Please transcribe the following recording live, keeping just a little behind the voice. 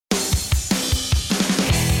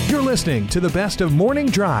You're listening to the best of Morning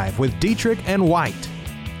Drive with Dietrich and White,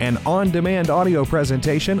 an on-demand audio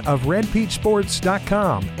presentation of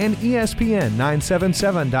RedPeachSports.com and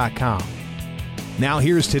ESPN977.com. Now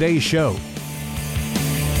here's today's show.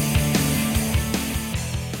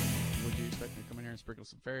 Would you expect him to come in here and sprinkle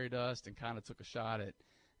some fairy dust and kind of took a shot at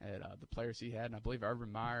the players he had? And I believe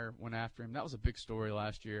Urban Meyer went after him. That was a big story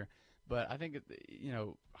last year. But I think,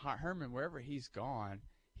 Herman, wherever he's gone,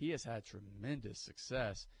 he has had tremendous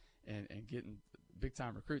success in getting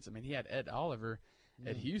big-time recruits. I mean, he had Ed Oliver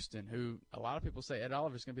at Houston, who a lot of people say Ed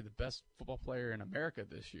Oliver is going to be the best football player in America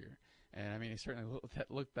this year. And, I mean, he certainly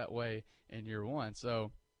looked that way in year one.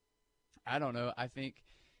 So, I don't know. I think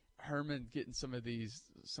Herman getting some of these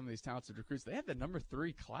talented recruits, they have the number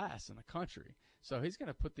 3 class in the country. So, he's going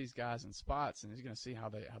to put these guys in spots, and he's going to see how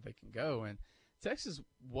they can go. And Texas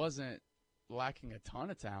wasn't lacking a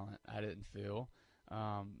ton of talent, I didn't feel.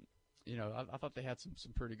 I thought they had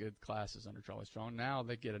some pretty good classes under Charlie Strong. Now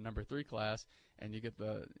they get a number 3 class, and you get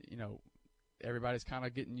everybody's kind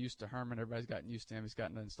of getting used to Herman. Everybody's gotten used to him. He's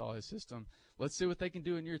gotten to install his system. Let's see what they can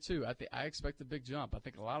do in year 2. I expect a big jump. I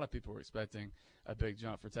think a lot of people were expecting a big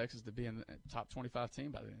jump for Texas to be in the top 25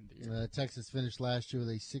 team by the end of the year. Texas finished last year with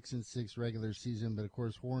a 6-6 regular season, but of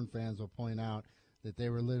course Horn fans will point out that they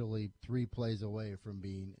were literally 3 plays away from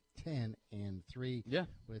being 10-3. Yeah.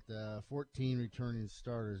 With 14 returning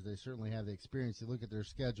starters. They certainly have the experience. You look at their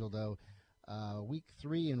schedule, though. Week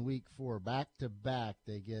 3 and week 4, back-to-back,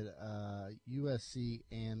 they get USC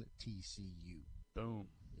and TCU. Boom.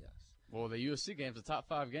 Yes. Well, the USC game's a top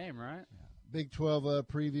 5 game, right? Yeah. Big 12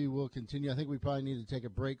 preview will continue. I think we probably need to take a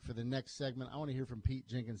break for the next segment. I want to hear from Pete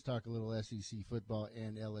Jenkins, talk a little SEC football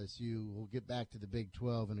and LSU. We'll get back to the Big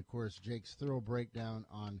 12 and, of course, Jake's thorough breakdown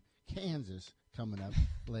on Kansas coming up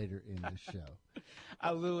later in the show.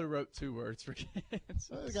 I literally wrote 2 words for Kansas.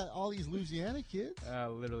 Well, we got all these Louisiana kids. I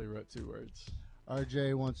literally wrote 2 words.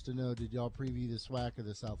 RJ wants to know, did y'all preview the SWAC or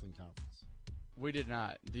the Southland Conference? We did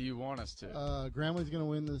not. Do you want us to? Grambling is going to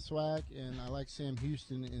win the SWAC, and I like Sam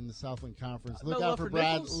Houston in the Southland Conference. Look No out love for for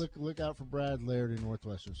Brad. Nichols? Look out for Brad Laird in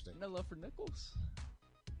Northwestern State. No love for Nichols?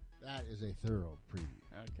 That is a thorough preview.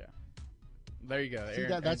 Okay. There you go. See,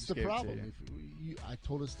 Aaron that's the just gave it to problem. you. I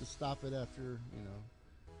told us to stop it after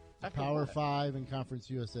I feel Power bad. 5 and Conference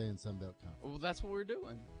USA and Sunbelt Conference. Well, that's what we're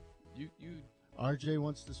doing. You RJ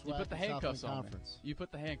wants the SWAC put the and handcuffs Southland on me. Conference. You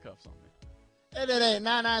put the handcuffs on me.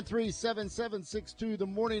 888-993-7762, the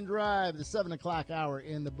morning drive, the 7 o'clock hour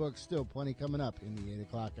in the book. Still plenty coming up in the 8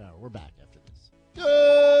 o'clock hour. We're back after this.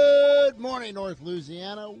 Good morning, North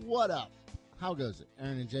Louisiana. What up? How goes it?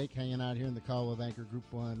 Aaron and Jake hanging out here in the Caldwell Banker Group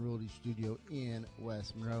 1 Realty Studio in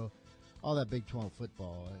West Monroe. All that Big 12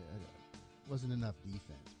 football, wasn't enough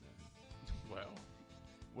defense, man. Well,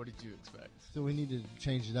 what did you expect? So we need to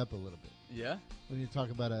change it up a little bit. Yeah? We need to talk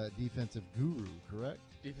about a defensive guru, correct?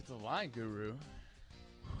 Defensive line guru.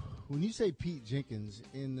 When you say Pete Jenkins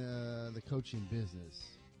in the coaching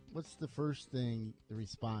business, what's the first thing, the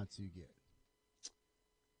response you get?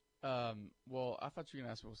 Well, I thought you were going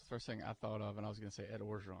to ask what was the first thing I thought of, and I was going to say Ed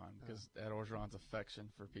Orgeron, because Ed Orgeron's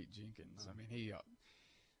affection for Pete Jenkins. I mean, he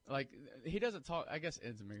doesn't talk. I guess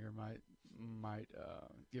Edsminger might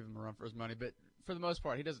give him a run for his money, but for the most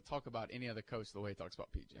part, he doesn't talk about any other coach the way he talks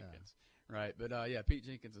about Pete Jenkins, right? But Pete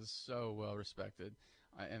Jenkins is so well respected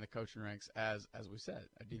in the coaching ranks as we said,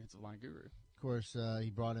 a defensive line guru. Of course, he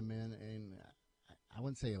brought him in I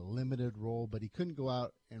wouldn't say a limited role, but he couldn't go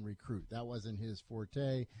out and recruit. That wasn't his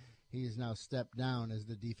forte. He has now stepped down as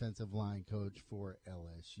the defensive line coach for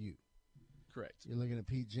LSU. Correct. You're looking at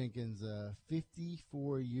Pete Jenkins'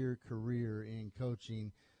 54-year career in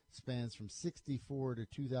coaching, spans from 64 to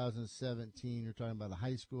 2017. You're talking about the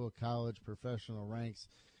high school, college, professional ranks.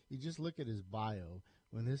 You just look at his bio.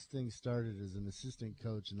 When this thing started as an assistant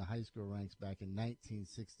coach in the high school ranks back in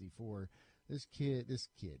 1964, this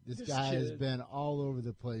guy has been all over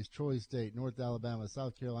the place. Troy State, North Alabama,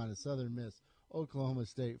 South Carolina, Southern Miss, Oklahoma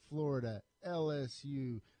State, Florida,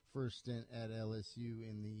 LSU, first stint at LSU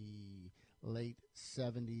in the late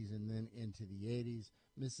 70s and then into the 80s,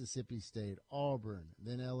 Mississippi State, Auburn,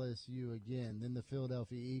 then LSU again, then the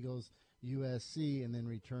Philadelphia Eagles, USC, and then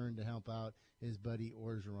returned to help out his buddy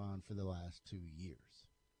Orgeron for the last 2 years.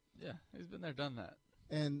 Yeah, he's been there, done that.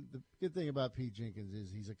 And the good thing about Pete Jenkins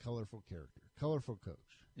is he's a colorful character, colorful coach.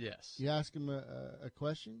 Yes. You ask him a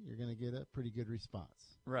question, you're going to get a pretty good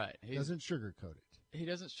response. Right. He doesn't sugarcoat it. He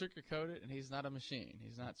doesn't sugarcoat it, and he's not a machine.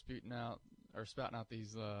 He's not spouting out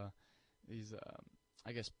these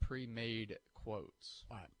I guess, pre-made quotes.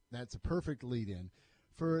 All right. That's a perfect lead-in.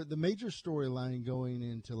 For the major storyline going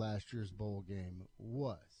into last year's bowl game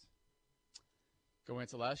was? going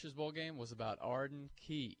into last year's bowl game was about Arden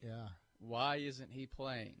Key. Yeah. Why isn't he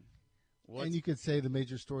playing? And you could say the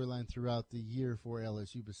major storyline throughout the year for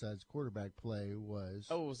LSU besides quarterback play was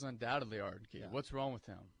it was undoubtedly Arden Key. Yeah. What's wrong with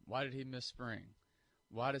him? Why did he miss spring?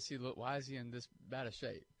 Why does he look? Why is he in this bad a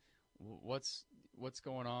shape? What's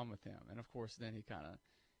going on with him? And of course, then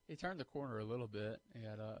he turned the corner a little bit. He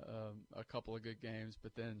had a couple of good games,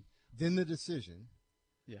 but then the decision,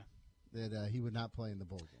 that he would not play in the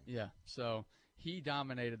bowl game. Yeah, so he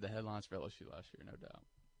dominated the headlines for LSU last year, no doubt.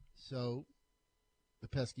 So the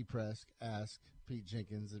pesky press asked Pete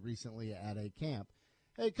Jenkins recently at a camp,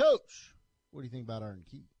 "Hey, Coach, what do you think about Arden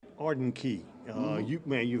Key?" Arden Key,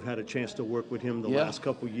 you've had a chance to work with him the last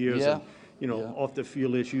couple of years, and off the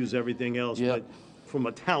field issues, everything else. But from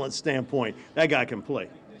a talent standpoint, that guy can play.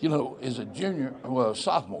 As a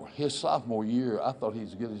sophomore, his sophomore year, I thought he was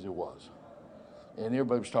as good as he was. And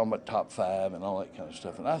everybody was talking about top 5 and all that kind of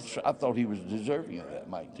stuff. And I thought he was deserving of that,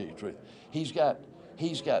 Mike, to tell you the truth.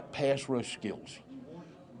 He's got pass rush skills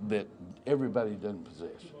that everybody doesn't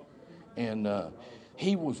possess. And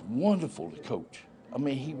he was wonderful to coach. I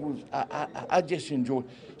mean, he was. I just enjoyed.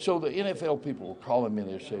 So the NFL people were calling me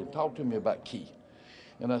there saying, "Talk to me about Key."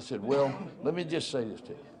 And I said, "Well, let me just say this to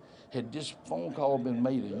you. Had this phone call been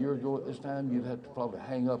made a year ago at this time, you'd have to probably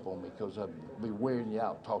hang up on me because I'd be wearing you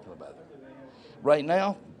out talking about it. Right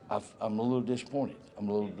now, I'm a little disappointed. I'm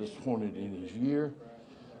a little disappointed in his year.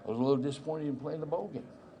 I was a little disappointed in playing the bowl game.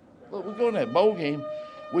 Look, we go in that bowl game.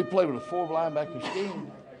 We play with a 4 linebacker scheme.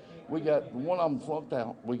 We got one of them flunked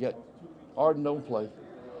out. We got Arden don't play.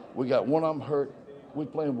 We got one of them hurt. We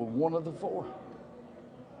playing with one of the 4.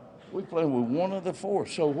 We playing with one of the 4.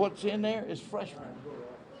 So what's in there is freshmen.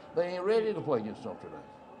 They ain't ready to play against Notre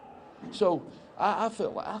Dame. So I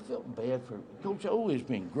felt bad for Coach O. Has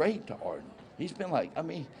been great to Arden. He's been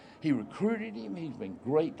he recruited him. He's been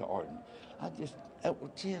great to Arden. It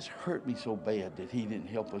just hurt me so bad that he didn't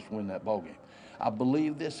help us win that ball game. I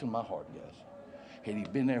believe this in my heart, guys. Had he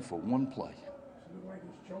been there for one play,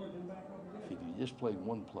 if he just played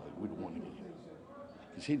one play, we'd have won the game.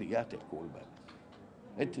 Because he'd have got that quarterback.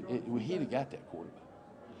 He'd have got that quarterback.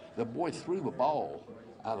 The boy threw the ball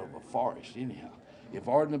out of a forest anyhow. If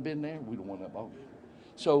Arden had been there, we'd have won that ball game.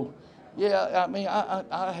 So, yeah, I mean,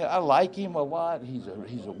 I like him a lot. He's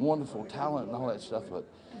a wonderful talent and all that stuff. But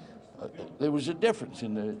there was a difference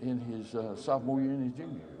in his sophomore year and his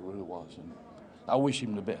junior year. It really was. And I wish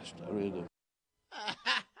him the best. I really do.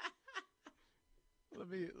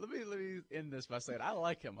 Let me end this by saying I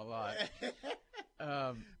like him a lot.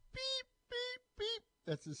 Beep, beep, beep.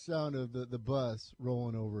 That's the sound of the bus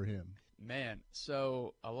rolling over him. Man,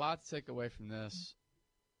 so a lot to take away from this.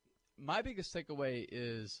 My biggest takeaway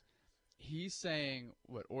is he's saying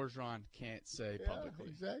what Orgeron can't say publicly.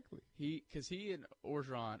 Exactly. Because he and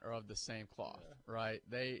Orgeron are of the same cloth, right?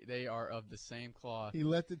 They are of the same cloth. He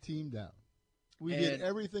let the team down. We did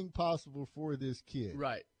everything possible for this kid.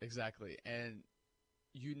 Right, exactly. And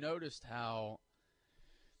you noticed how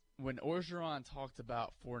when Orgeron talked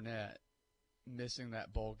about Fournette missing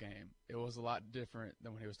that bowl game, it was a lot different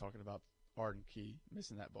than when he was talking about Arden Key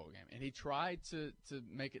missing that bowl game. And he tried to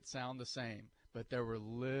make it sound the same, but there were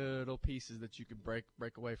little pieces that you could break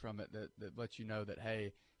away from it that let you know that,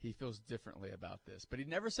 hey, he feels differently about this. But he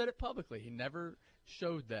never said it publicly. He never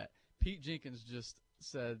showed that. Pete Jenkins just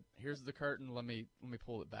said, here's the curtain, let me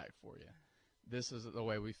pull it back for you. This is the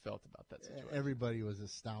way we felt about that situation. Everybody was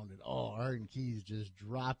astounded. Oh, Arden Key's just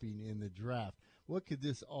dropping in the draft. What could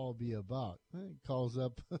this all be about? He calls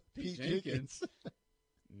up Pete Jenkins.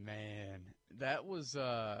 Man, that was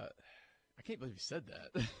I can't believe he said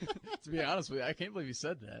that. To be honest with you, I can't believe he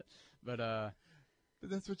said that. But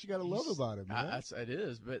that's what you got to love about him, man. It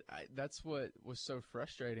is, but that's what was so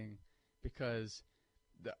frustrating because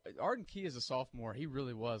Arden Key as a sophomore, he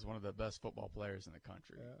really was one of the best football players in the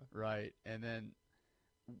country, right? And then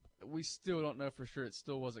we still don't know for sure. It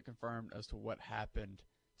still wasn't confirmed as to what happened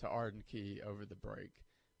to Arden Key over the break.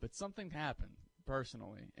 But something happened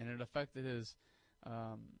personally, and it affected his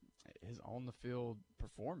on-the-field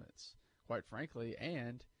performance, quite frankly,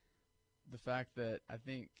 and the fact that I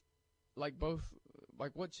think, like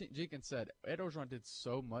what Jenkins said, Ed Orgeron did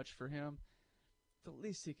so much for him, the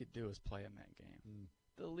least he could do is play in that game.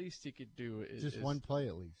 The least he could do is one play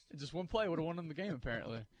at least. Just one play would have won him the game,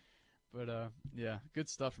 apparently. But, yeah, good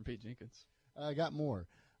stuff from Pete Jenkins. I got more.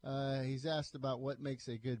 He's asked about what makes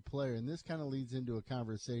a good player, and this kind of leads into a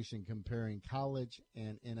conversation comparing college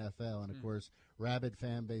and NFL, and, of course, rabid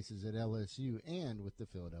fan bases at LSU and with the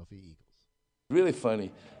Philadelphia Eagles. Really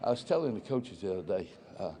funny. I was telling the coaches the other day,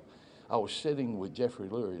 I was sitting with Jeffrey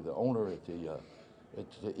Lurie, the owner at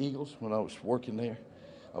the Eagles when I was working there.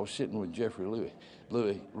 I was sitting with Jeffrey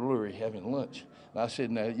Lurie having lunch. And I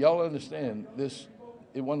said, now, y'all understand this,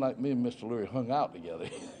 it wasn't like me and Mr. Lurie hung out together.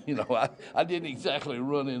 I didn't exactly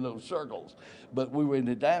run in those circles. But we were in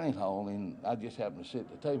the dining hall, and I just happened to sit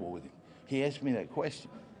at the table with him. He asked me that question.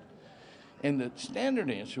 And the standard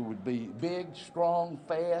answer would be big, strong,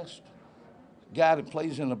 fast, guy that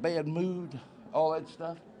plays in a bad mood, all that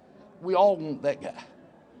stuff. We all want that guy.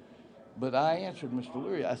 But I answered Mr.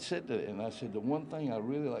 Lurie. I said the one thing I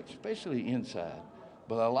really like, especially inside,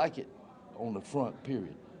 but I like it on the front,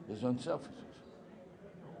 period, is unselfishness.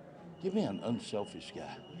 Give me an unselfish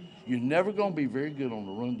guy. You're never going to be very good on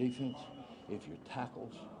the run defense if your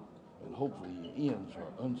tackles and hopefully your ends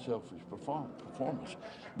are unselfish performers.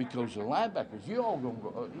 Because the linebackers, you all going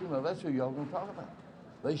to, that's who y'all going to talk about.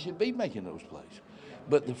 They should be making those plays.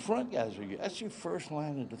 But the front guys that's your first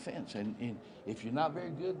line of defense. And if you're not very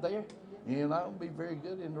good there, you're not going to be very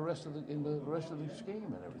good in the rest of the scheme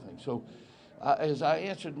and everything. So as I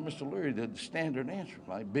answered Mr. Lurie, the standard answer,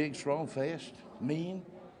 like big, strong, fast, mean,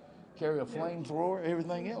 carry a flamethrower,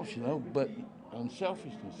 everything else, But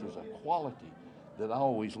unselfishness is a quality that I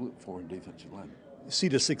always look for in defensive linemen. You see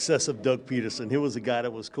the success of Doug Peterson. He was a guy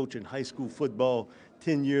that was coaching high school football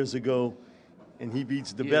 10 years ago, and he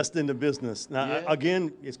beats the best in the business. Now,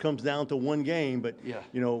 again, it comes down to one game, but,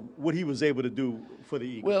 what he was able to do for the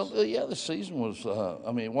Eagles. Well, the season was,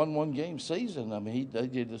 one-game season. They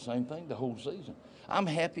did the same thing the whole season. I'm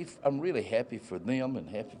happy. I'm really happy for them and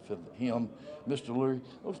happy for him, Mr. Lurie.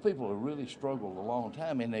 Those people have really struggled a long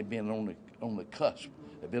time, and they've been on the cusp.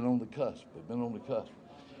 They've been on the cusp.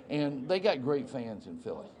 And they got great fans in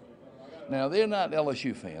Philly. Now, they're not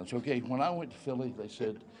LSU fans, okay? When I went to Philly, they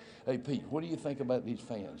said, hey, Pete, what do you think about these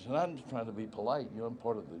fans? And I'm just trying to be polite. I'm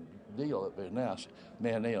part of the deal up there now. I said,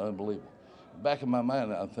 man, they are unbelievable. Back in my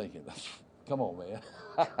mind, I'm thinking, come on, man.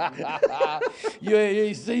 You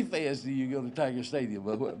ain't see fans till you go to Tiger Stadium.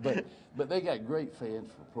 But they got great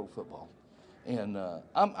fans for pro football. And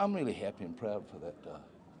I'm really happy and proud for that,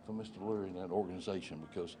 for Mr. Lurie and that organization,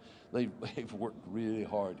 because they've worked really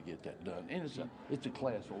hard to get that done. And it's a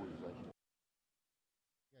class organization.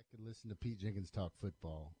 I could listen to Pete Jenkins talk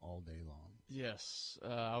football all day long. Yes,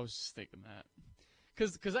 I was just thinking that.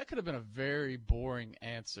 Because that could have been a very boring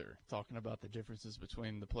answer, talking about the differences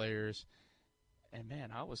between the players. And,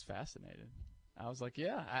 man, I was fascinated. I was like,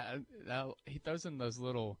 yeah. He throws in those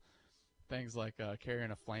little things like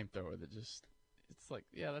carrying a flamethrower that just – it's like,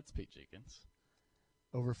 yeah, that's Pete Jenkins.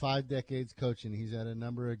 Over 5 decades coaching, he's had a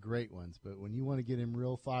number of great ones. But when you want to get him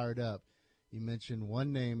real fired up, you mentioned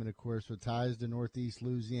one name, and, of course, with ties to Northeast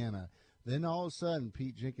Louisiana. Then all of a sudden,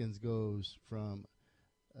 Pete Jenkins goes from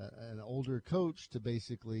an older coach to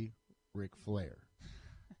basically Ric Flair.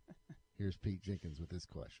 Here's Pete Jenkins with this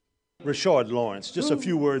question. Rashard Lawrence, just a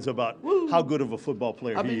few words about how good of a football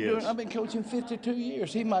player he is. I've been coaching 52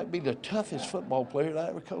 years. He might be the toughest football player that I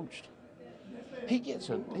ever coached. He gets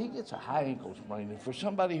a high ankle sprain. And for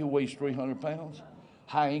somebody who weighs 300 pounds,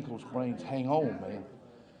 high ankle sprains hang on, man.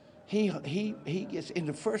 He gets in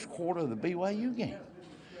the first quarter of the BYU game.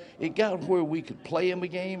 It got where we could play him a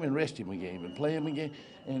game and rest him a game and play him a game.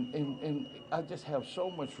 And I just have so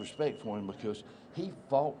much respect for him because he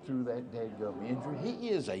fought through that dadgum injury. He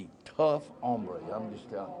is a tough hombre, I'm just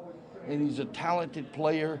telling you. And he's a talented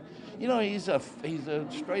player. He's a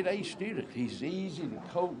straight A student. He's easy to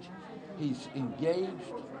coach. He's engaged.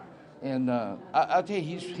 And I tell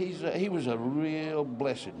you, he was a real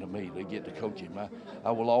blessing to me to get to coach him.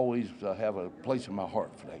 I will always have a place in my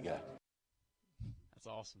heart for that guy. That's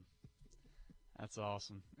awesome. That's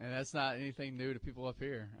awesome. And that's not anything new to people up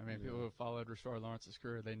here. People who have followed Rashard Lawrence's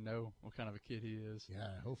career, they know what kind of a kid he is. Yeah,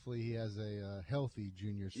 hopefully he has a healthy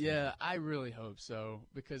junior season. Yeah, I really hope so,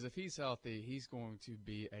 because if he's healthy, he's going to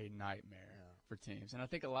be a nightmare for teams. And I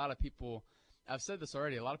think a lot of people – I've said this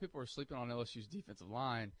already – a lot of people are sleeping on LSU's defensive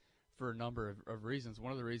line for a number of reasons.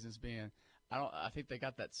 One of the reasons being I think they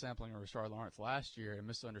got that sampling of Rashard Lawrence last year and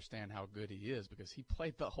misunderstand how good he is because he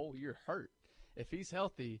played the whole year hurt. If he's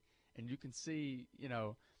healthy – and you can see,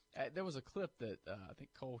 there was a clip that I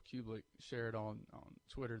think Cole Kublik shared on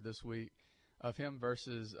Twitter this week of him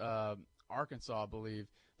versus Arkansas, I believe,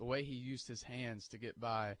 the way he used his hands to get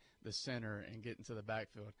by the center and get into the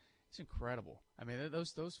backfield. It's incredible.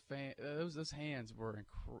 Those hands were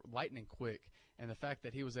lightning quick, and the fact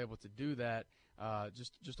that he was able to do that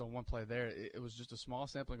just on one play there, it was just a small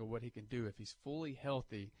sampling of what he can do. If he's fully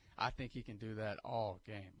healthy, I think he can do that all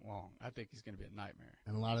game long. I think he's going to be a nightmare.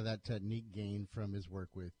 And a lot of that technique gained from his work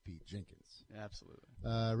with Pete Jenkins. Absolutely.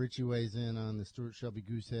 Richie weighs in on the Stuart Shelby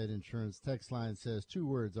Goosehead Insurance text line, says 2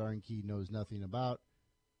 words R&Key knows nothing about: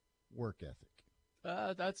 work ethic.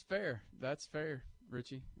 That's fair.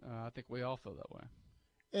 Richie. I think we all feel that way.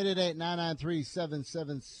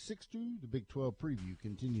 888-993-7762. The Big 12 preview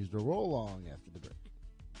continues to roll along after the break.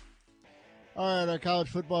 All right, our college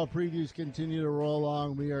football previews continue to roll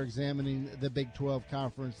along. We are examining the Big 12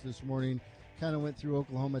 conference this morning. Kind of went through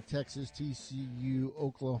Oklahoma, Texas, TCU,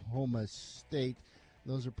 Oklahoma State.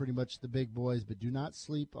 Those are pretty much the big boys, but do not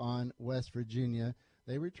sleep on West Virginia.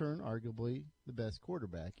 They return arguably the best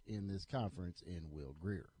quarterback in this conference in Will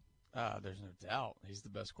Grier. There's no doubt he's the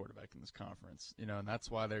best quarterback in this conference. And that's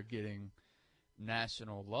why they're getting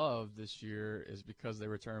national love this year, is because they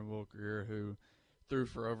return Will Grier, who threw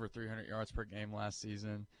for over 300 yards per game last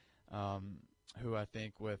season, who I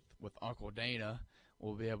think with Uncle Dana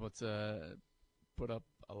will be able to put up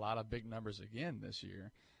a lot of big numbers again this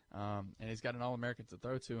year. And he's got an All-American to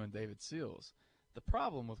throw to in David Seals. The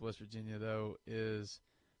problem with West Virginia, though, is –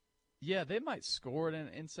 yeah, they might score at an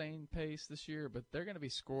insane pace this year, but they're going to be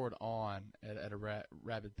scored on at a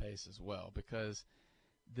rapid pace as well, because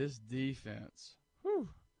this defense,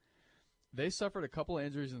 they suffered a couple of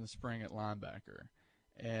injuries in the spring at linebacker,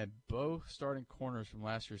 and both starting corners from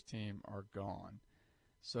last year's team are gone.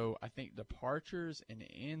 So I think departures and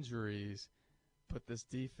injuries put this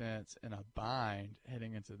defense in a bind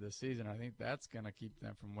heading into this season. I think that's going to keep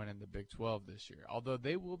them from winning the Big 12 this year, although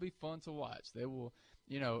they will be fun to watch. They will –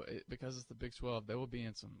 because it's the Big 12, they will be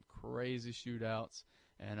in some crazy shootouts.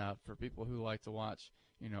 And for people who like to watch,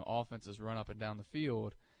 offenses run up and down the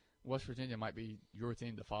field, West Virginia might be your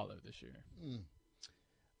team to follow this year.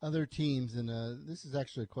 Other teams, and this is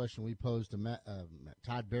actually a question we posed to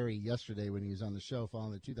Todd Berry yesterday when he was on the show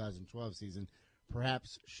following the 2012 season.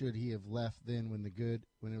 Perhaps should he have left then when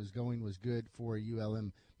it was going was good for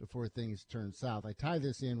ULM before things turned south? I tie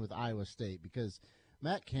this in with Iowa State because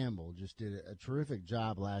Matt Campbell just did a terrific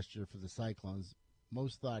job last year for the Cyclones.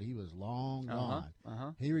 Most thought he was long gone.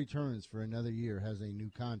 He returns for another year, has a new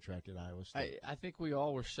contract at Iowa State. I think we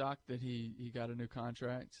all were shocked that he got a new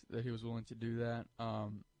contract, that he was willing to do that.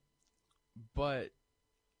 But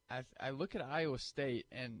I look at Iowa State,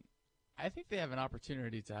 and I think they have an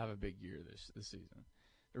opportunity to have a big year this season.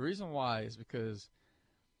 The reason why is because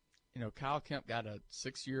Kyle Kemp got a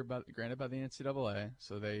 6-year granted by the NCAA,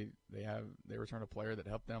 so they returned a player that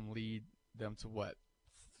helped them lead them to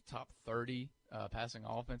top 30 passing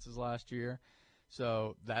offenses last year.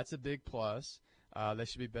 So that's a big plus. They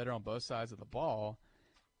should be better on both sides of the ball,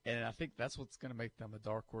 and I think that's what's going to make them a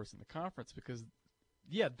dark horse in the conference because,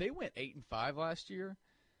 yeah, they went 8-5 last year,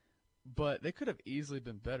 but they could have easily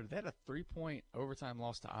been better. They had a 3-point overtime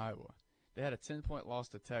loss to Iowa. They had a 10-point loss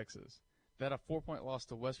to Texas. They had a 4-point loss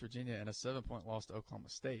to West Virginia and a 7-point loss to Oklahoma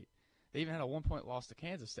State. They even had a 1-point loss to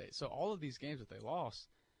Kansas State. So all of these games that they lost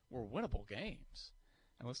were winnable games.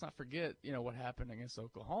 And let's not forget, what happened against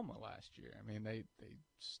Oklahoma last year. I mean, they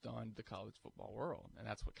stunned the college football world, and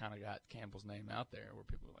that's what kind of got Campbell's name out there, where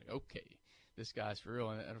people were like, okay, this guy's for real.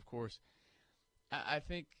 And of course, I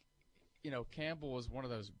think, Campbell was one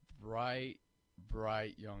of those bright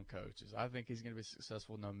young coaches. I think he's going to be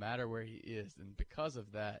successful no matter where he is. And because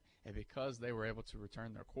of that, and because they were able to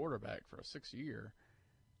return their quarterback for a 6th year,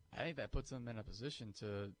 I think that puts them in a position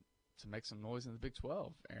to make some noise in the Big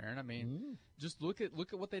 12, Aaron. I mean, just look at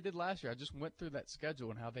what they did last year. I just went through that schedule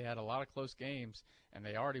and how they had a lot of close games, and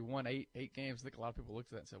they already won eight games. I think a lot of people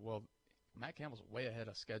looked at that and said, well, Matt Campbell's way ahead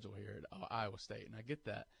of schedule here at Iowa State, and I get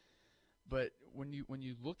that. But when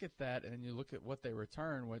you look at that and then you look at what they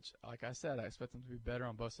return, which, like I said, I expect them to be better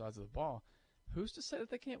on both sides of the ball, who's to say that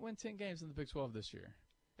they can't win 10 games in the Big 12 this year?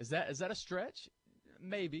 Is that a stretch?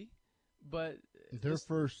 Maybe. But their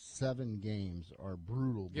first 7 games are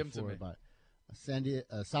brutal. Give them to me.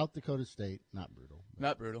 South Dakota State, not brutal.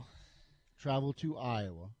 Not brutal. Travel to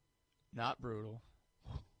Iowa. Not brutal.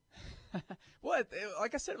 What?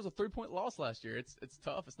 Like I said, it was a 3-point loss last year. It's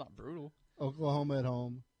tough. It's not brutal. Oklahoma at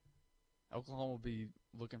home. Oklahoma will be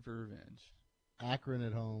looking for revenge. Akron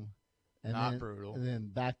at home. And not brutal. And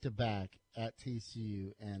then back-to-back at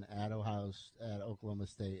TCU and at Oklahoma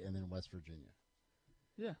State and then West Virginia.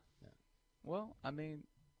 Yeah. Well, I mean,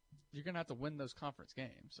 you're going to have to win those conference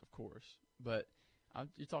games, of course. But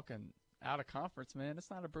you're talking out of conference, man. It's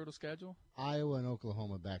not a brutal schedule. Iowa and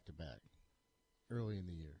Oklahoma back-to-back early in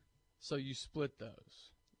the year. So you split those.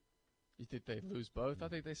 You think they lose both? I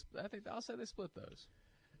think I'll say they split those.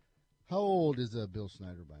 How old is Bill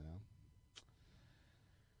Snyder by now?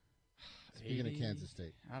 Speaking of Kansas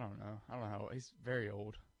State. I don't know how old. He's very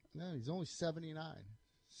old. No, he's only 79.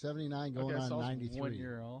 79 going on 93. 1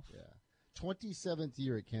 year off. Yeah. 27th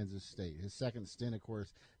year at Kansas State. His second stint, of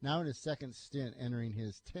course. Now in his second stint, entering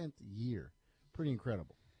his 10th year. Pretty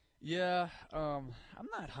incredible. Yeah, I'm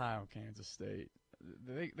not high on Kansas State.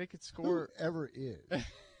 they could score. Whoever is.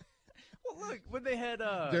 Well, look, when they had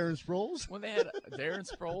Darren Sproles? When they had Darren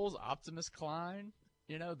Sproles, Optimus Klein,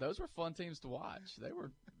 those were fun teams to watch. They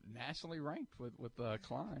were nationally ranked with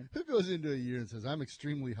Klein. Who goes into a year and says, I'm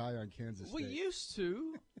extremely high on Kansas State? We used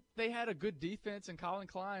to. They had a good defense, and Colin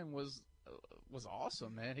Klein was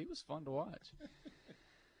awesome, man. He was fun to watch.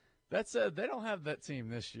 That said, they don't have that team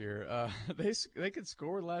this year. They could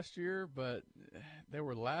score last year, but they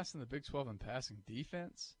were last in the Big 12 in passing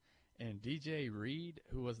defense. And DJ Reed,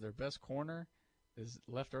 who was their best corner, is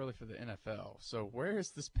left early for the NFL. So where is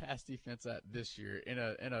this pass defense at this year in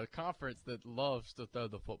a conference that loves to throw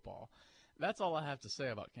the football? That's all I have to say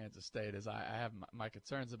about Kansas State. Is I have my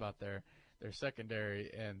concerns about their secondary,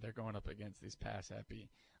 and they're going up against these pass-happy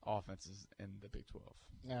offenses in the Big 12.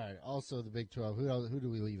 All right. Also, the Big 12. Who do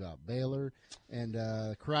we leave out? Baylor and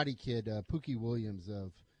Karate Kid Pookie Williams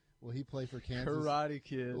of. Will he play for Kansas? Karate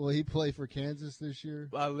Kid. Will he play for Kansas this year?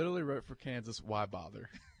 I literally wrote for Kansas. Why bother?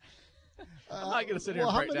 I'm not going to sit here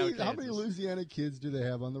and break down Kansas. How many Louisiana kids do they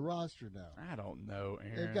have on the roster now? I don't know,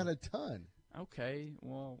 Aaron. They've got a ton. Okay,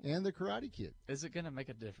 well. And the Karate Kid. Is it going to make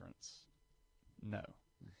a difference? No.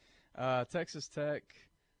 Texas Tech,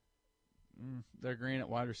 they're green at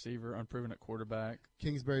wide receiver, unproven at quarterback.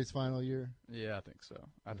 Kingsbury's final year? Yeah, I think so.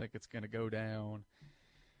 I think it's going to go downhill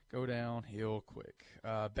quick.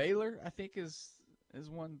 Baylor, I think, is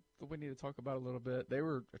one that we need to talk about a little bit. They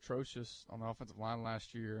were atrocious on the offensive line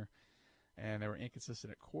last year, and they were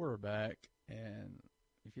inconsistent at quarterback. And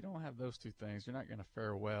if you don't have those two things, you're not going to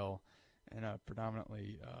fare well in a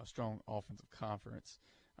predominantly strong offensive conference.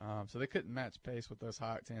 So they couldn't match pace with this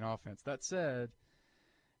high-octane offense. That said,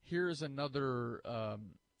 here's another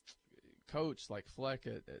coach like Fleck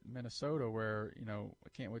at Minnesota where, I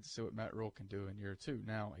can't wait to see what Matt Rule can do in year 2.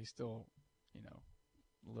 Now, he's still,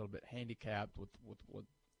 a little bit handicapped with what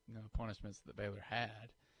punishments that Baylor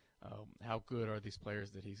had. How good are these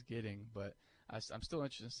players that he's getting? But I'm still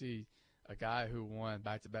interested to see a guy who won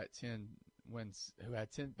back-to-back 10 wins, who had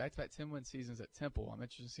back-to-back 10-win seasons at Temple. I'm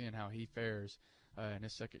interested in seeing how he fares in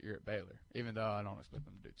his second year at Baylor, even though I don't expect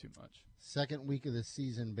them to do too much. Second week of the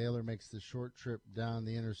season, Baylor makes the short trip down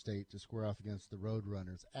the interstate to square off against the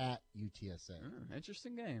Roadrunners at UTSA.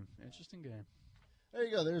 Interesting game. There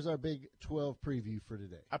you go. There's our Big 12 preview for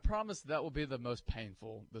today. I promise that will be the most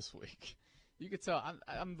painful this week. You could tell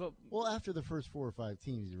I'm the – Well, after the first 4 or 5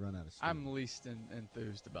 teams, you run out of steam. I'm least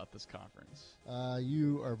enthused about this conference.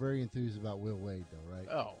 You are very enthused about Will Wade, though, right?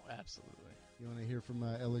 Oh, absolutely. You want to hear from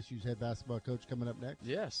LSU's head basketball coach coming up next?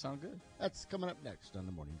 Yeah, sound good. That's coming up next on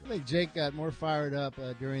the Morning Drive. I think Jake got more fired up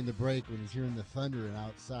during the break when he's hearing the thundering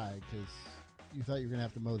outside because you thought you were going to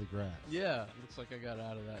have to mow the grass. Yeah, looks like I got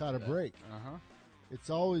out of that. Caught today. A break. Uh-huh.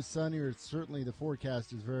 It's always sunnier. It's certainly the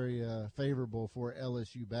forecast is very favorable for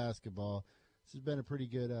LSU basketball. This has been a pretty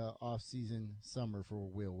good off-season summer for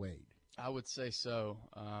Will Wade. I would say so,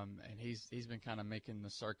 and he's been kind of making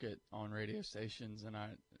the circuit on radio stations, and I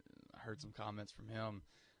heard some comments from him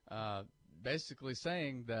basically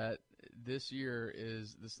saying that this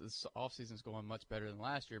offseason is going much better than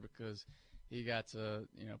last year because he got to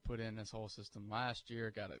put in his whole system last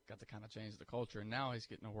year, got to kind of change the culture, and now he's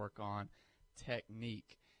getting to work on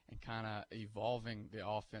technique and kind of evolving the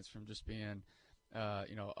offense from just being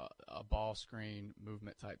a ball screen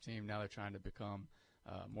movement type team. Now they're trying to become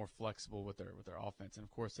more flexible with their offense, and of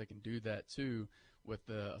course they can do that too with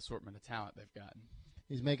the assortment of talent they've gotten.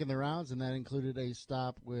 He's making the rounds, and that included a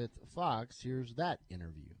stop with Fox. Here's that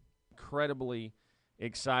interview. Incredibly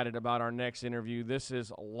excited about our next interview. This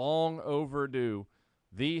is long overdue.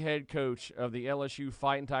 The head coach of the LSU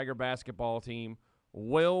Fighting Tiger basketball team,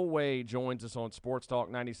 Will Wade, joins us on Sports Talk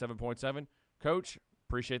 97.7. Coach,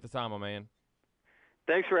 appreciate the time, my man.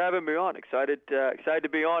 Thanks for having me on. Excited to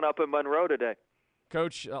be on up in Monroe today.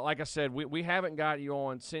 Coach, like I said, we haven't got you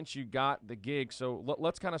on since you got the gig, so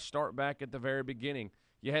let's kind of start back at the very beginning.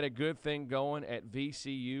 You had a good thing going at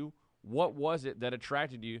VCU. What was it that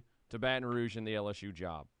attracted you to Baton Rouge and the LSU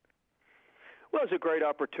job? Well, it was a great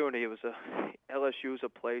opportunity. LSU is a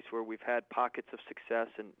place where we've had pockets of success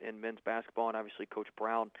in men's basketball, and obviously Coach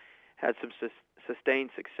Brown had some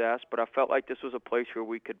sustained success, but I felt like this was a place where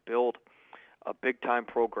we could build a big-time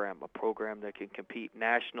program, a program that can compete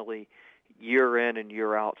nationally year in and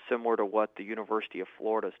year out, similar to what the University of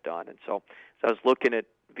Florida's done. And so I was looking at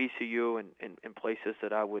VCU and places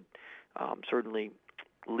that I would certainly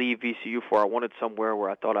leave VCU for. I wanted somewhere where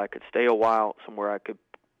I thought I could stay a while, somewhere I could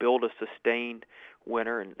build a sustained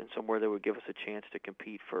winner, and somewhere that would give us a chance to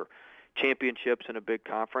compete for championships in a big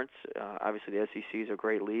conference. Obviously, the SEC is a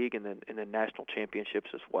great league, and then national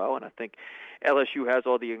championships as well. And I think LSU has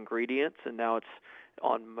all the ingredients, and now it's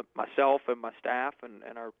myself and my staff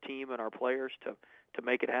and our team and our players to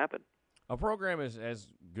make it happen. A program is as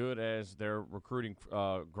good as their recruiting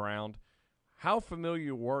ground. How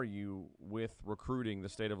familiar were you with recruiting the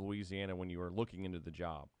state of Louisiana when you were looking into the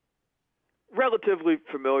job? Relatively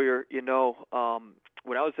familiar.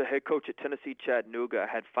 When I was the head coach at Tennessee Chattanooga,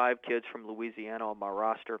 I had 5 kids from Louisiana on my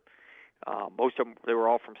roster. Most of them, they were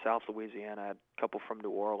all from South Louisiana. I had a couple from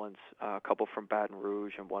New Orleans, a couple from Baton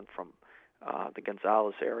Rouge, and one from the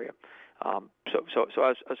Gonzales area. So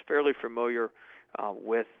I was fairly familiar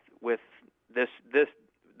with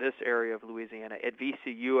this area of Louisiana. At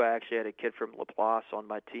VCU, I actually had a kid from Laplace on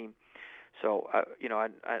my team. So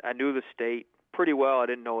I knew the state pretty well. I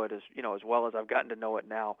didn't know it as well as I've gotten to know it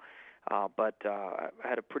now. But I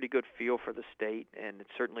had a pretty good feel for the state, and it's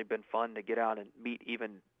certainly been fun to get out and meet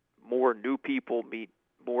even more new people, meet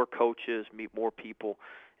more coaches, meet more people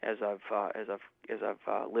as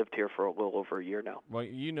I've lived here for a little over a year now. Well,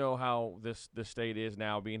 you know how the state is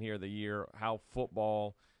now, being here the year, how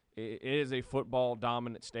football it is a football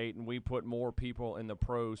dominant state, and we put more people in the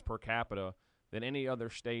pros per capita than any other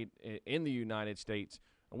state in the United States.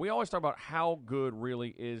 And we always talk about how good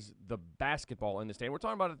really is the basketball in the state. We're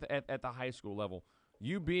talking about it at the high school level.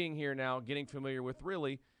 You being here now, getting familiar with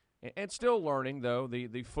really, and still learning, though,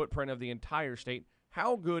 the footprint of the entire state,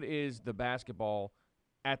 how good is the basketball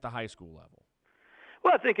at the high school level?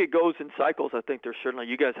 Well, I think it goes in cycles. I think there's certainly,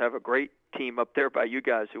 you guys have a great team up there by you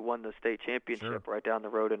guys who won the state championship right down the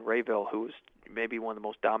road in Rayville, who was maybe one of the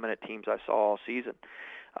most dominant teams I saw all season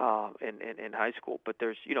in high school. But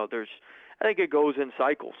there's I think it goes in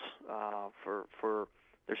cycles.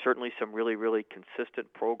 There's certainly some really, really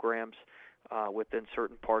consistent programs within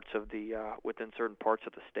certain parts of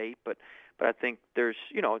the state, but I think there's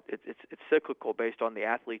it's cyclical based on the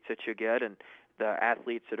athletes that you get and the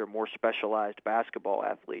athletes that are more specialized basketball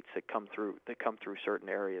athletes that come through certain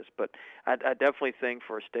areas. But I definitely think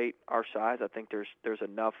for a state our size, I think there's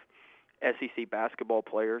enough SEC basketball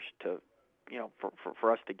players to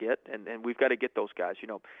for us to get, and we've got to get those guys.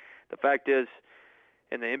 The fact is,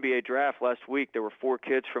 in the NBA draft last week, there were 4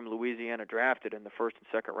 kids from Louisiana drafted in the first and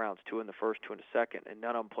second rounds, 2 in the first, 2 in the second, and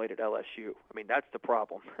none of them played at LSU. I mean, that's the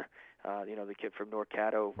problem. The kid from North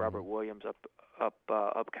Caddo, Robert Williams, up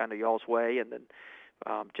kind of y'all's way, and then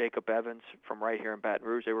Jacob Evans from right here in Baton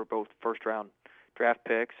Rouge. They were both first-round draft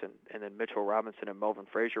picks, and then Mitchell Robinson and Melvin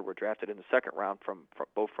Frazier were drafted in the second round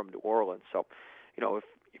both from New Orleans. So,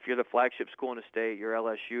 if you're the flagship school in the state, you're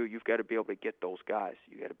LSU, you've got to be able to get those guys.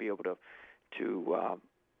 You got to be able to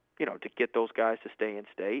get those guys to stay in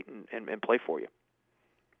state and play for you.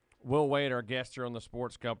 Will Wade, our guest here on the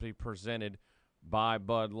Sports Company, presented by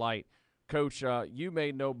Bud Light. Coach, you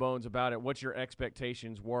made no bones about it. What your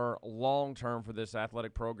expectations were long-term for this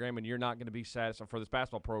athletic program, and you're not going to be satisfied for this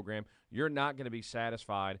basketball program. You're not going to be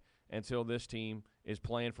satisfied until this team is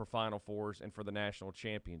playing for Final Fours and for the national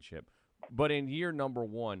championship. But in year number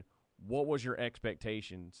 1, what was your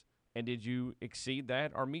expectations, and did you exceed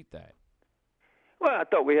that or meet that? Well, I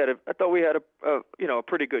thought we had a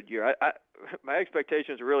pretty good year. My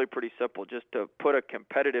expectations were really pretty simple, just to put a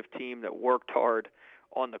competitive team that worked hard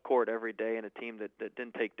on the court every day and a team that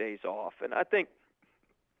didn't take days off. And I think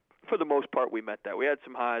for the most part we met that. We had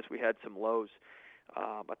some highs, we had some lows.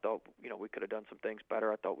 I thought we could have done some things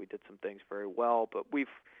better. I thought we did some things very well, but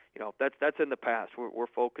that's in the past. We're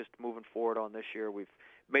focused moving forward on this year. We've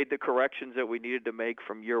made the corrections that we needed to make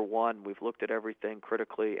from year 1. We've looked at everything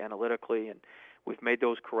critically, analytically, and we've made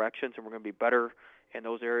those corrections, and we're going to be better in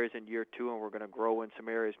those areas in year 2, and we're going to grow in some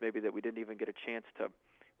areas maybe that we didn't even get a chance to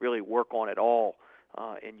really work on at all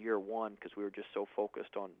in year 1 because we were just so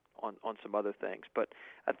focused on some other things. But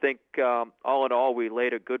I think all in all, we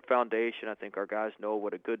laid a good foundation. I think our guys know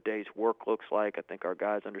what a good day's work looks like. I think our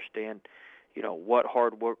guys understand what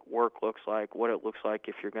hard work looks like, what it looks like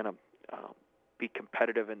if you're going to be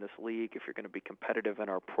competitive in this league, if you're going to be competitive in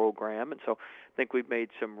our program. And so I think we've made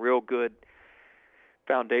some real good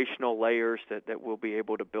foundational layers that we'll be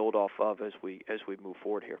able to build off of as we move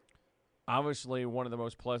forward here. Obviously, one of the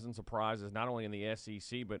most pleasant surprises, not only in the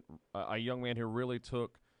SEC, but a young man who really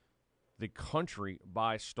took the country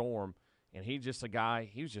by storm. And he's just a guy,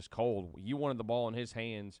 he was just cold. You wanted the ball in his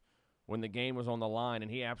hands when the game was on the line,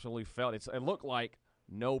 and he absolutely felt it. It looked like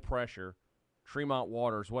no pressure. Tremont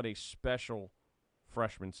Waters, what a special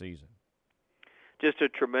freshman season. Just a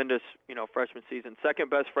tremendous, freshman season.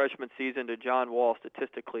 Second best freshman season to John Wall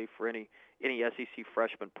statistically for any SEC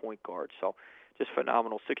freshman point guard. So just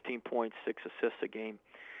phenomenal. 16 points, 6 assists a game.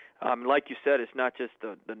 Like you said, it's not just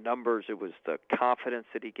the numbers. It was the confidence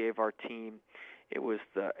that he gave our team. It was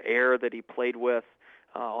the air that he played with.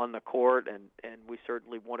 on the court, and we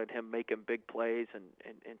certainly wanted him making big plays and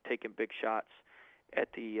taking big shots at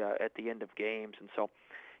the end of games. And so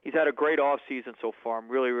he's had a great off season so far. I'm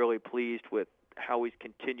really, really pleased with how he's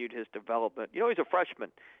continued his development. He's a freshman.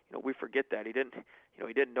 We forget that he didn't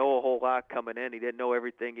know a whole lot coming in. He didn't know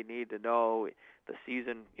everything he needed to know. The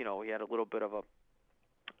season, he had a little bit of a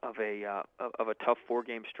tough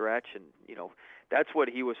 4-game stretch, and that's what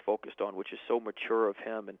he was focused on, which is so mature of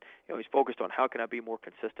him. And he's focused on how can I be more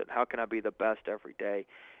consistent, how can I be the best every day,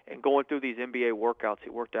 and going through these NBA workouts. He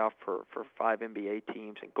worked out for 5 NBA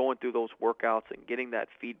teams, and going through those workouts and getting that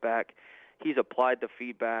feedback. He's applied the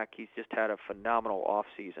feedback. He's just had a phenomenal off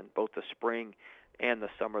season, both the spring and the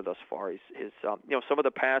summer thus far. His some of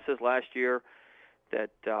the passes last year that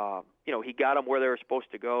he got them where they were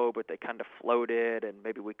supposed to go, but they kind of floated, and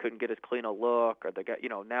maybe we couldn't get as clean a look, or they got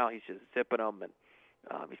now he's just zipping them, and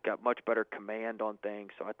he's got much better command on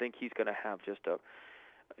things. So I think he's going to have just as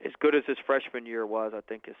good as his freshman year was. I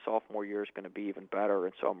think his sophomore year is going to be even better,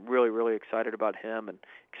 and so I'm really, really excited about him, and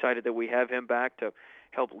excited that we have him back to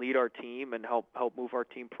help lead our team and help move our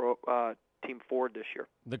team forward this year.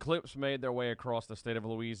 The clips made their way across the state of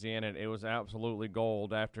Louisiana, and it was absolutely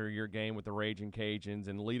gold after your game with the Raging Cajuns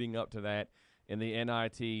and leading up to that in the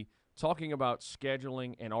NIT, talking about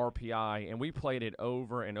scheduling and RPI, and we played it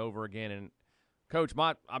over and over again. And, Coach,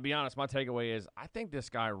 I'll be honest, my takeaway is I think this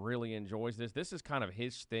guy really enjoys this. This is kind of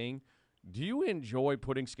his thing. Do you enjoy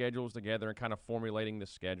putting schedules together and kind of formulating the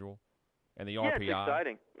schedule and the RPI? Yeah, it's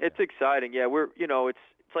exciting. It's exciting. Yeah, it's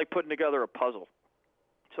like putting together a puzzle.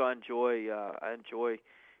 So I enjoy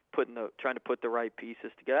trying to put the right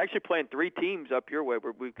pieces together. Actually, playing 3 teams up your way.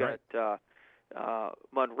 Where we've got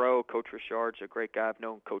Monroe. Coach Richard's a great guy. I've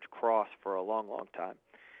known Coach Cross for a long, long time.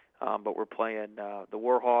 But we're playing the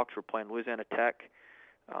Warhawks. We're playing Louisiana Tech,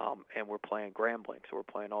 and we're playing Grambling. So we're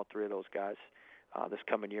playing all 3 of those guys this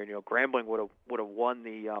coming year. Grambling would have won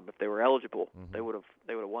the if they were eligible. Mm-hmm. They would have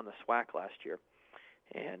won the SWAC last year,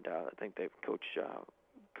 and I think Coach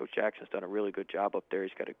Jackson's done a really good job up there.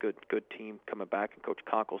 He's got a good team coming back, and Coach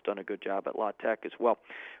Conkle's done a good job at La Tech as well.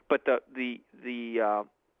 But I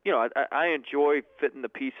enjoy fitting the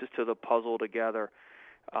pieces to the puzzle together,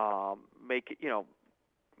 making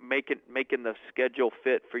the schedule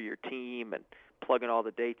fit for your team and plugging all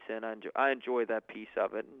the dates in. I enjoy that piece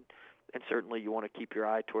of it, and certainly you want to keep your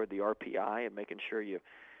eye toward the RPI and making sure you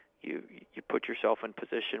put yourself in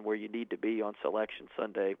position where you need to be on Selection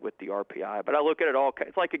Sunday with the RPI. But I look at it all.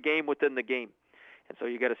 It's like a game within the game, and so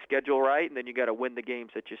you got to schedule right, and then you got to win the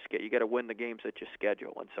games that you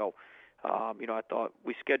schedule. And so, I thought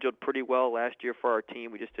we scheduled pretty well last year for our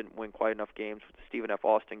team. We just didn't win quite enough games with the Stephen F.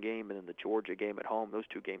 Austin game and then the Georgia game at home. Those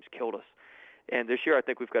 2 games killed us. And this year, I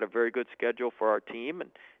think we've got a very good schedule for our team,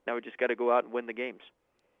 and now we just got to go out and win the games.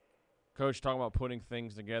 Coach, talking about putting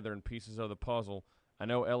things together in pieces of the puzzle. I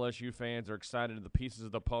know LSU fans are excited at the pieces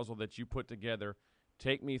of the puzzle that you put together.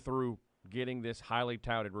 Take me through getting this highly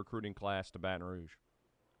touted recruiting class to Baton Rouge.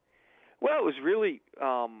 Well, it was really,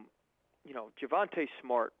 Javonte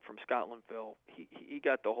Smart from Scotlandville, he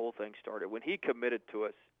got the whole thing started. When he committed to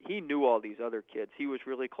us, he knew all these other kids. He was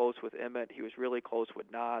really close with Emmett. He was really close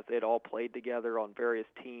with Nas. They had all played together on various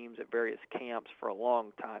teams at various camps for a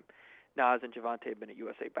long time. Nas and Javonte had been at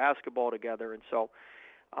USA Basketball together, and so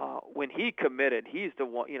when he committed, he's the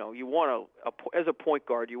one, you want as a point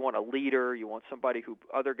guard, you want a leader, you want somebody who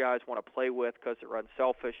other guys want to play with because they're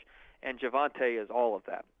unselfish, and Javonte is all of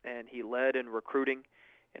that. And he led in recruiting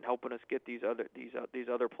and helping us get these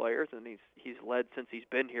other players, and he's led since he's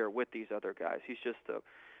been here with these other guys. He's just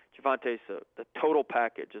Javonte's the total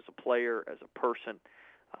package as a player, as a person.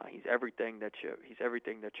 He's everything that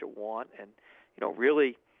you want, and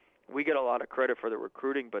really, we get a lot of credit for the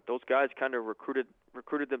recruiting, but those guys kind of recruited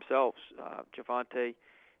themselves. Javonte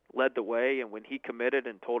led the way, and when he committed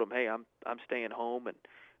and told him, "Hey, I'm staying home, and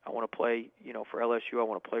I want to play, for LSU. I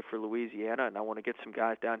want to play for Louisiana, and I want to get some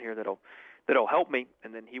guys down here that'll help me."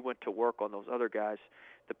 And then he went to work on those other guys.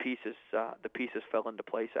 The pieces fell into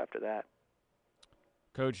place after that.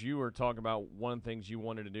 Coach, you were talking about one of the things you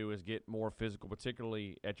wanted to do is get more physical,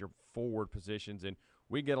 particularly at your forward positions, and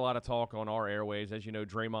we get a lot of talk on our airwaves. As you know,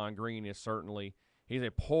 Draymond Green is he's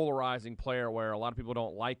a polarizing player where a lot of people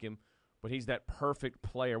don't like him, but he's that perfect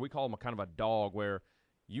player. We call him a kind of a dog where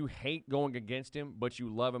you hate going against him, but you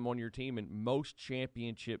love him on your team, and most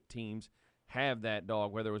championship teams have that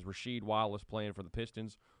dog, whether it was Rasheed Wallace playing for the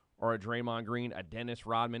Pistons or a Draymond Green, a Dennis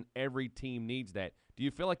Rodman. Every team needs that. Do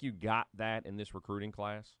you feel like you got that in this recruiting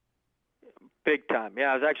class? Big time.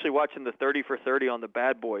 Yeah, I was actually watching the 30 for 30 on the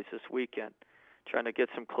Bad Boys this weekend, trying to get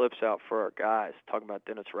some clips out for our guys, talking about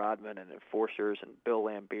Dennis Rodman and enforcers and Bill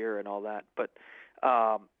Lambier and all that. But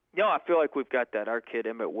I feel like we've got that. Our kid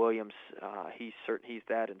Emmett Williams, he's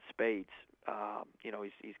that in spades.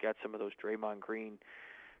 He's got some of those Draymond Green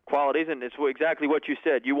qualities, and it's exactly what you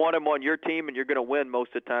said. You want him on your team, and you're going to win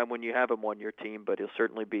most of the time when you have him on your team, but he'll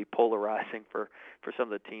certainly be polarizing for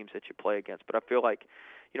some of the teams that you play against. But I feel like,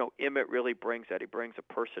 Emmett really brings that. He brings a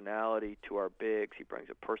personality to our bigs. He brings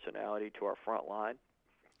a personality to our front line.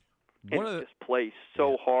 And he just plays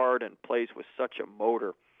so hard and plays with such a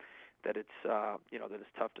motor that it's that it's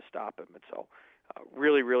tough to stop him. And so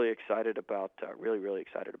really, really excited about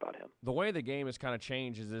him. The way the game has kind of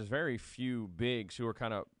changed is there's very few bigs who are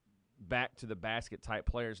kind of back to the basket type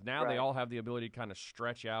players. Now They all have the ability to kind of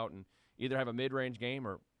stretch out and either have a mid-range game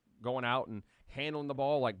or going out and handling the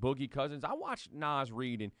ball like Boogie Cousins. I watched Naz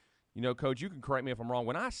Reid, and, Coach, you can correct me if I'm wrong.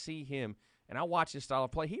 When I see him and I watch his style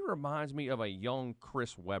of play, he reminds me of a young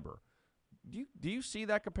Chris Webber. Do you see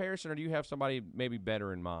that comparison, or do you have somebody maybe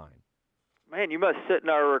better in mind? Man, you must sit in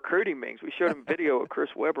our recruiting meetings. We showed him video of Chris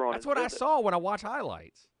Webber on. That's what I saw when I watch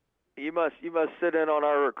highlights. You must sit in on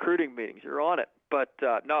our recruiting meetings. You're on it. But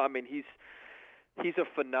no, I mean he's a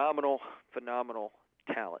phenomenal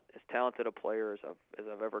talent. As talented a player as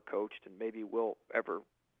I've ever coached and maybe will ever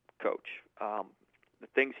coach. The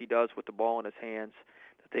things he does with the ball in his hands,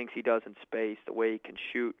 the things he does in space, the way he can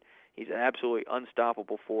shoot. He's an absolutely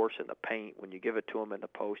unstoppable force in the paint. When you give it to him in the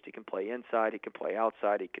post, he can play inside, he can play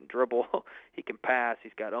outside, he can dribble, he can pass,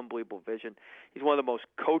 he's got unbelievable vision. He's one of the most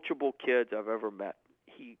coachable kids I've ever met.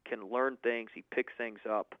 He can learn things, he picks things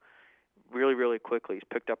up really, really quickly. He's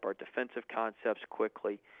picked up our defensive concepts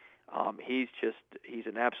quickly. He's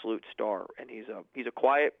an absolute star, and he's a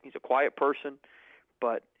quiet person,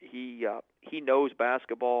 but he knows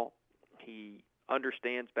basketball. He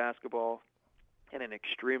understands basketball at an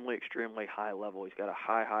extremely, extremely high level. He's got a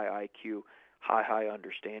high IQ, high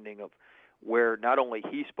understanding of where not only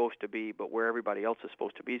he's supposed to be, but where everybody else is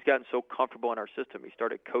supposed to be. He's gotten so comfortable in our system. He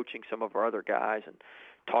started coaching some of our other guys and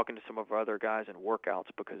talking to some of our other guys in workouts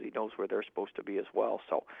because he knows where they're supposed to be as well.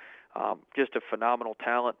 So just a phenomenal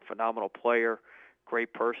talent, phenomenal player,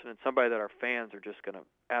 great person, and somebody that our fans are just going to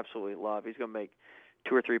absolutely love. He's going to make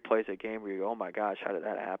 2 or 3 plays a game where you go, oh, my gosh, how did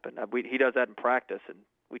that happen? He does that in practice, and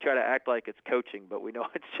we try to act like it's coaching, but we know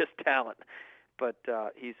it's just talent. But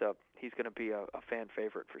he's going to be a fan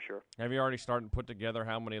favorite for sure. Have you already started to put together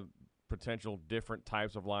how many potential different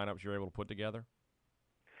types of lineups you're able to put together?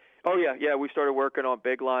 Oh, yeah. We started working on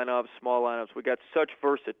big lineups, small lineups. We got such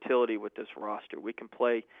versatility with this roster. We can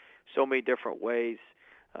play so many different ways.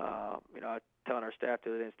 I was telling our staff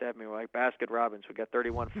the other day, staff me like Baskin Robbins. We got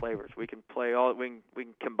 31 flavors. We can play all. We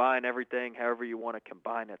can combine everything however you want to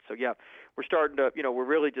combine it. So yeah, we're starting to. We're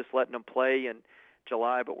really just letting them play in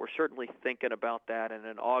July, but we're certainly thinking about that. And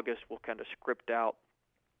in August, we'll kind of script out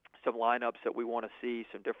some lineups that we want to see,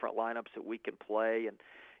 some different lineups that we can play.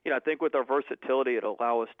 And I think with our versatility, it'll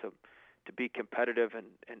allow us to be competitive and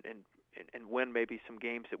win maybe some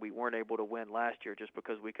games that we weren't able to win last year just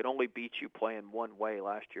because we could only beat you playing one way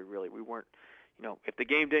last year, really. We weren't, if the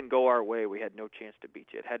game didn't go our way, we had no chance to beat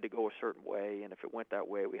you. It had to go a certain way, and if it went that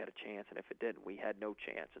way, we had a chance, and if it didn't, we had no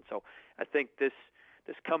chance. And so I think this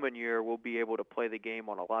coming year we'll be able to play the game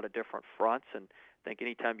on a lot of different fronts, and I think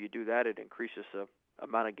anytime you do that, it increases the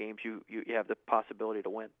amount of games you have the possibility to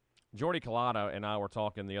win. Jordy Collada and I were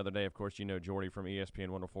talking the other day. Of course, Jordy from ESPN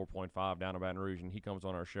 104.5 down in Baton Rouge, and he comes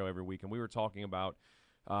on our show every week. And we were talking about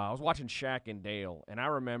I was watching Shaq and Dale, and I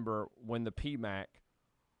remember when the PMAC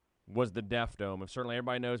was the Deaf Dome, and certainly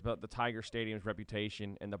everybody knows about the Tiger Stadium's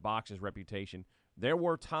reputation and the box's reputation. There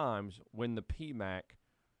were times when the PMAC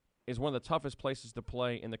is one of the toughest places to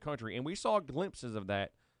play in the country, and we saw glimpses of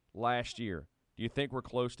that last year. Do you think we're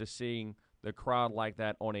close to seeing the crowd like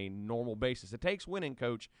that on a normal basis? It takes winning,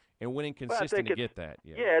 Coach, and winning consistent to get that.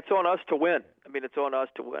 Yeah, it's on us to win. I mean, it's on us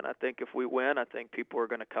to win. I think if we win, I think people are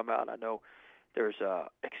going to come out. I know there's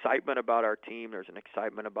excitement about our team. There's an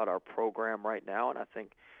excitement about our program right now, and I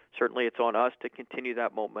think certainly it's on us to continue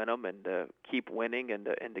that momentum and to keep winning and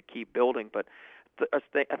to keep building. But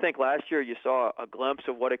I think last year you saw a glimpse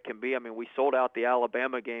of what it can be. I mean, we sold out the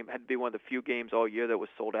Alabama game. Had to be one of the few games all year that was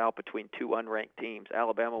sold out between 2 unranked teams.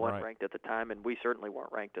 Alabama wasn't ranked at the time, and we certainly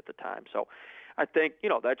weren't ranked at the time. So I think,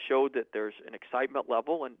 that showed that there's an excitement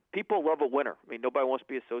level, and people love a winner. I mean, nobody wants to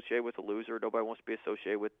be associated with a loser. Nobody wants to be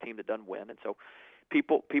associated with a team that doesn't win. And so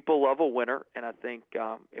people love a winner, and I think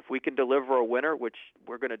if we can deliver a winner, which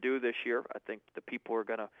we're going to do this year, I think the people are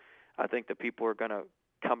going to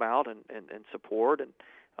come out and support, and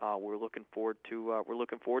we're looking forward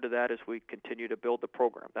to that as we continue to build the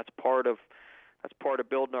program. That's part of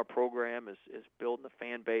building our program is building the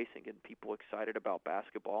fan base and getting people excited about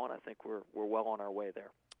basketball, and I think we're well on our way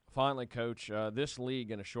there. Finally, Coach, this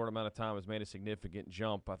league in a short amount of time has made a significant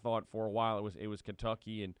jump. I thought for a while it was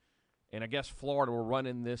Kentucky and I guess Florida were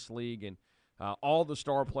running this league, and all the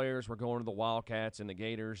star players were going to the Wildcats and the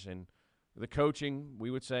Gators, and the coaching,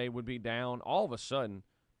 we would say, would be down. All of a sudden,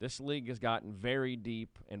 this league has gotten very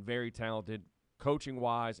deep and very talented,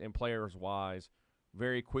 coaching-wise and players-wise,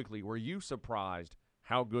 very quickly. Were you surprised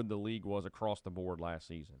how good the league was across the board last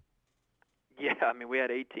season? Yeah, I mean, we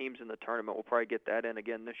had 8 teams in the tournament. We'll probably get that in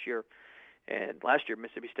again this year. And last year,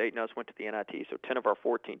 Mississippi State and us went to the NIT, so 10 of our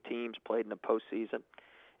 14 teams played in the postseason.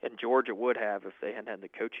 And Georgia would have if they hadn't had the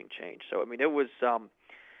coaching change. So, I mean, it was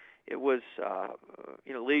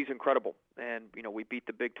league's incredible. And, we beat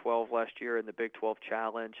the Big 12 last year in the Big 12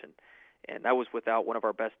 Challenge, and that was without one of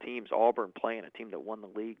our best teams, Auburn, playing a team that won the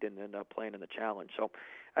league, didn't end up playing in the Challenge. So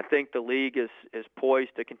I think the league is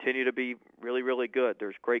poised to continue to be really, really good.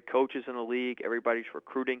 There's great coaches in the league. Everybody's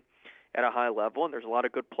recruiting at a high level, and there's a lot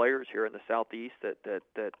of good players here in the Southeast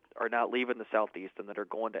that are not leaving the Southeast and that are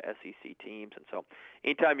going to SEC teams. And so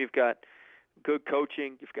anytime you've got good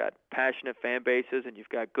coaching, you've got passionate fan bases, and you've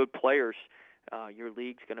got good players, your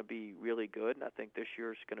league's going to be really good, and I think this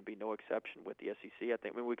year's going to be no exception with the SEC. I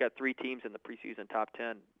think we got 3 teams in the preseason top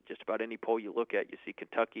 10. Just about any poll you look at, you see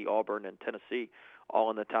Kentucky, Auburn, and Tennessee all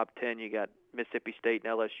in the top 10. You got Mississippi State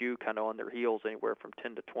and LSU kind of on their heels, anywhere from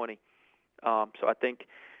 10 to 20. So I think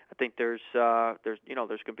there's going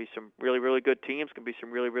to be some really, really good teams, going to be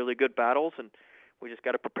some really, really good battles, and we just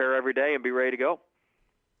got to prepare every day and be ready to go.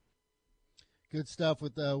 Good stuff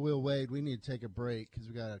with Will Wade. We need to take a break because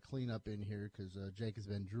we got to clean up in here because Jake has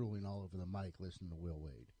been drooling all over the mic listening to Will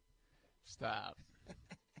Wade. Stop. It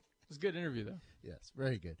was a good interview, though. Yes,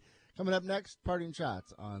 very good. Coming up next, parting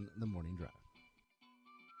shots on the Morning Drive.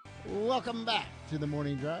 Welcome back to the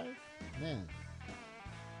Morning Drive. Man,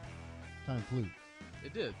 time flew.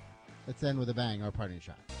 It did. Let's end with a bang, our parting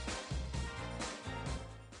shot.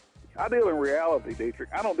 I deal in reality, Dietrich.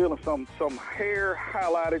 I don't deal in some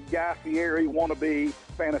hair-highlighted Guy Fieri wannabe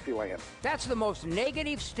fantasy land. That's the most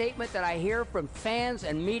negative statement that I hear from fans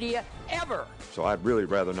and media ever. So I'd really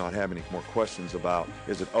rather not have any more questions about,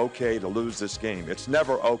 is it okay to lose this game? It's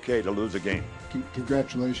never okay to lose a game.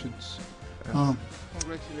 Congratulations.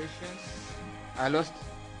 Congratulations. I lost.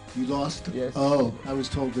 You lost? Yes. Oh, I was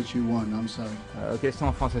told that you won. I'm sorry. Question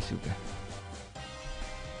en français, s'il vous plaît.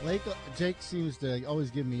 Jake seems to always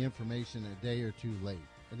give me information a day or two late.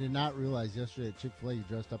 I did not realize yesterday at Chick-fil-A you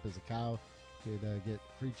dressed up as a cow. Could get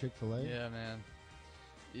free Chick-fil-A. Yeah, man.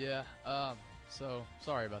 Yeah. So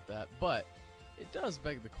sorry about that, but it does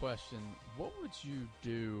beg the question: what would you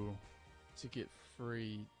do to get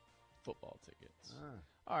free football tickets?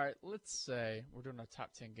 All right, let's say we're doing our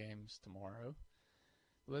top 10 games tomorrow.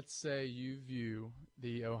 Let's say you view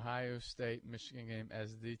the Ohio State-Michigan game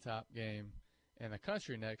as the top game in the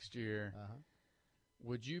country next year.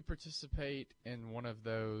 Would you participate in one of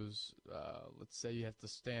those? Let's say you have to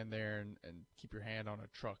stand there and keep your hand on a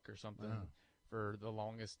truck or something for the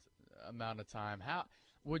longest amount of time. How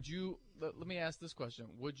would you? Let me ask this question: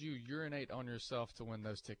 would you urinate on yourself to win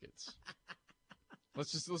those tickets?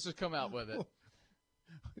 let's just come out with it.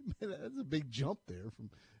 Man, that's a big jump there from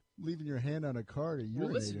leaving your hand on a car to urinate.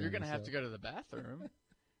 Well, listen, you're going to have to go to the bathroom.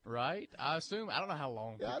 Right? I assume. I don't know how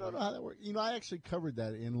long. Yeah, I don't know how that works. I actually covered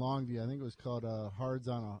that in Longview. I think it was called Hands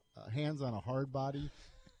on a Hard Body.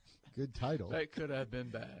 Good title. That could have been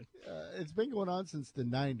bad. It's been going on since the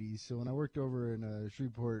 90s. So when I worked over in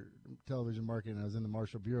Shreveport television marketing, I was in the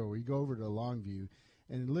Marshall Bureau, where you go over to Longview,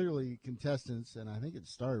 and literally contestants, and I think it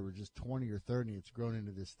started with just 20 or 30. It's grown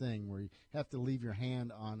into this thing where you have to leave your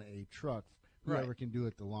hand on a truck, whoever can do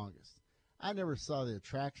it the longest. I never saw the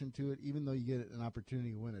attraction to it, even though you get an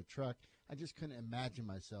opportunity to win a truck. I just couldn't imagine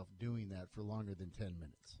myself doing that for longer than 10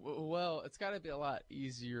 minutes. Well, it's got to be a lot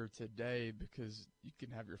easier today because you can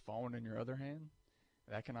have your phone in your other hand.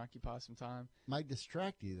 That can occupy some time. Might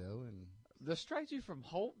distract you, though. And distract you from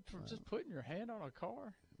just putting your hand on a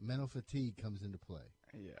car? Mental fatigue comes into play.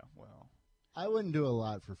 Yeah, well. I wouldn't do a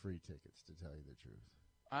lot for free tickets, to tell you the truth.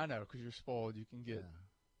 I know, because you're spoiled. You can get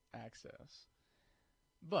access.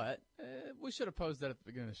 But we should have posed that at the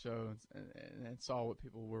beginning of the show and saw what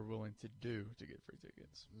people were willing to do to get free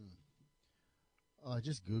tickets. Oh, I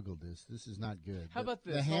just Googled this. This is not good. How about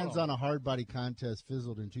this? The Hands on a Hard Body contest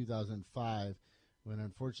fizzled in 2005 when,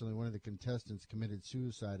 unfortunately, one of the contestants committed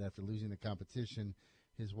suicide after losing the competition.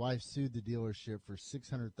 His wife sued the dealership for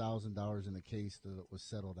 $600,000 in a case that was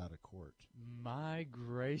settled out of court. My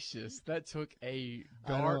gracious. That took a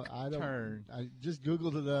dark turn. I just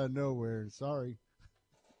Googled it out of nowhere. Sorry.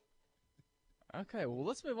 Okay, well,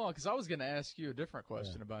 let's move on because I was going to ask you a different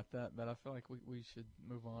question about that, but I feel like we should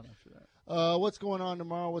move on after that. What's going on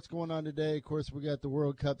tomorrow? What's going on today? Of course, we got the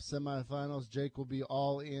World Cup semifinals. Jake will be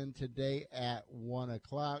all in today at 1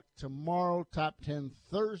 o'clock. Tomorrow, Top 10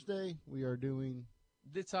 Thursday, we are doing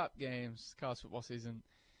the top games, college football season.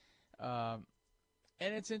 And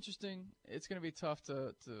it's interesting. It's going to be tough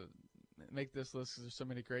to make this list because there's so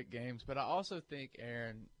many great games. But I also think,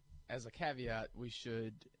 Aaron, as a caveat, we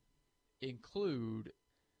should include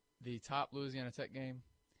the top Louisiana Tech game,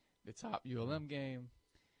 the top ULM game,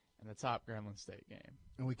 and the top Grambling State game.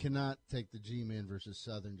 And we cannot take the G-Men versus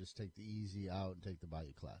Southern, just take the easy out and take the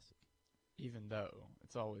Bayou Classic. Even though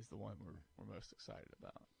it's always the one we're most excited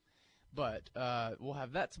about. But we'll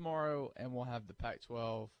have that tomorrow, and we'll have the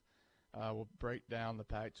Pac-12. We'll break down the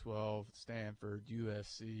Pac-12, Stanford,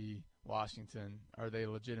 USC, Washington. Are they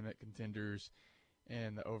legitimate contenders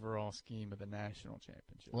in the overall scheme of the national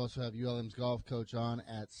championship? We'll also have ULM's golf coach on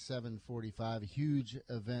at 7:45. A huge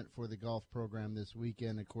event for the golf program this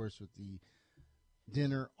weekend, of course, with the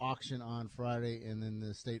dinner auction on Friday and then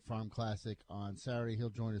the State Farm Classic on Saturday.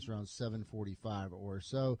 He'll join us around 7:45 or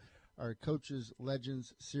so. Our Coaches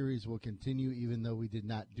Legends series will continue, even though we did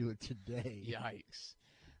not do it today. Yikes.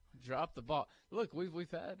 Drop the ball. Look,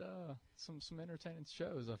 we've had some entertaining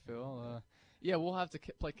shows, I feel. Yeah, we'll have to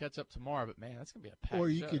play catch-up tomorrow, but, man, that's going to be a packed Or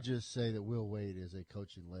you show. could just say that Will Wade is a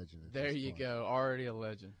coaching legend. There you go. Already a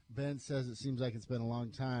legend. Ben says it seems like it's been a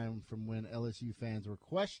long time from when LSU fans were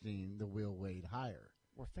questioning the Will Wade hire.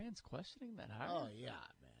 Were fans questioning that hire? Oh, yeah,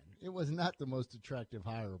 man. It was not the most attractive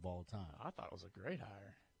hire of all time. I thought it was a great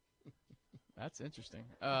hire. That's interesting.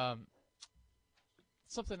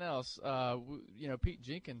 Something else, Pete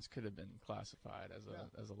Jenkins could have been classified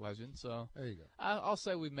as a legend. So there you go. I'll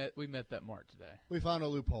say we met that mark today. We found a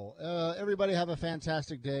loophole. Everybody have a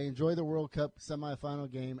fantastic day. Enjoy the World Cup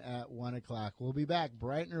semifinal game at 1 o'clock. We'll be back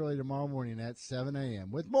bright and early tomorrow morning at 7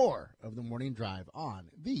 a.m. with more of the Morning Drive on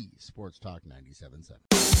the Sports Talk 97.7.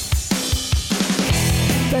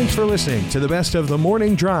 Thanks for listening to the best of the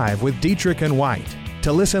Morning Drive with Dietrich and White.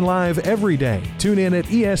 To listen live every day, tune in at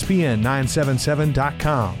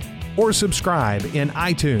ESPN977.com or subscribe in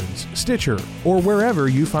iTunes, Stitcher, or wherever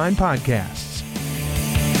you find podcasts.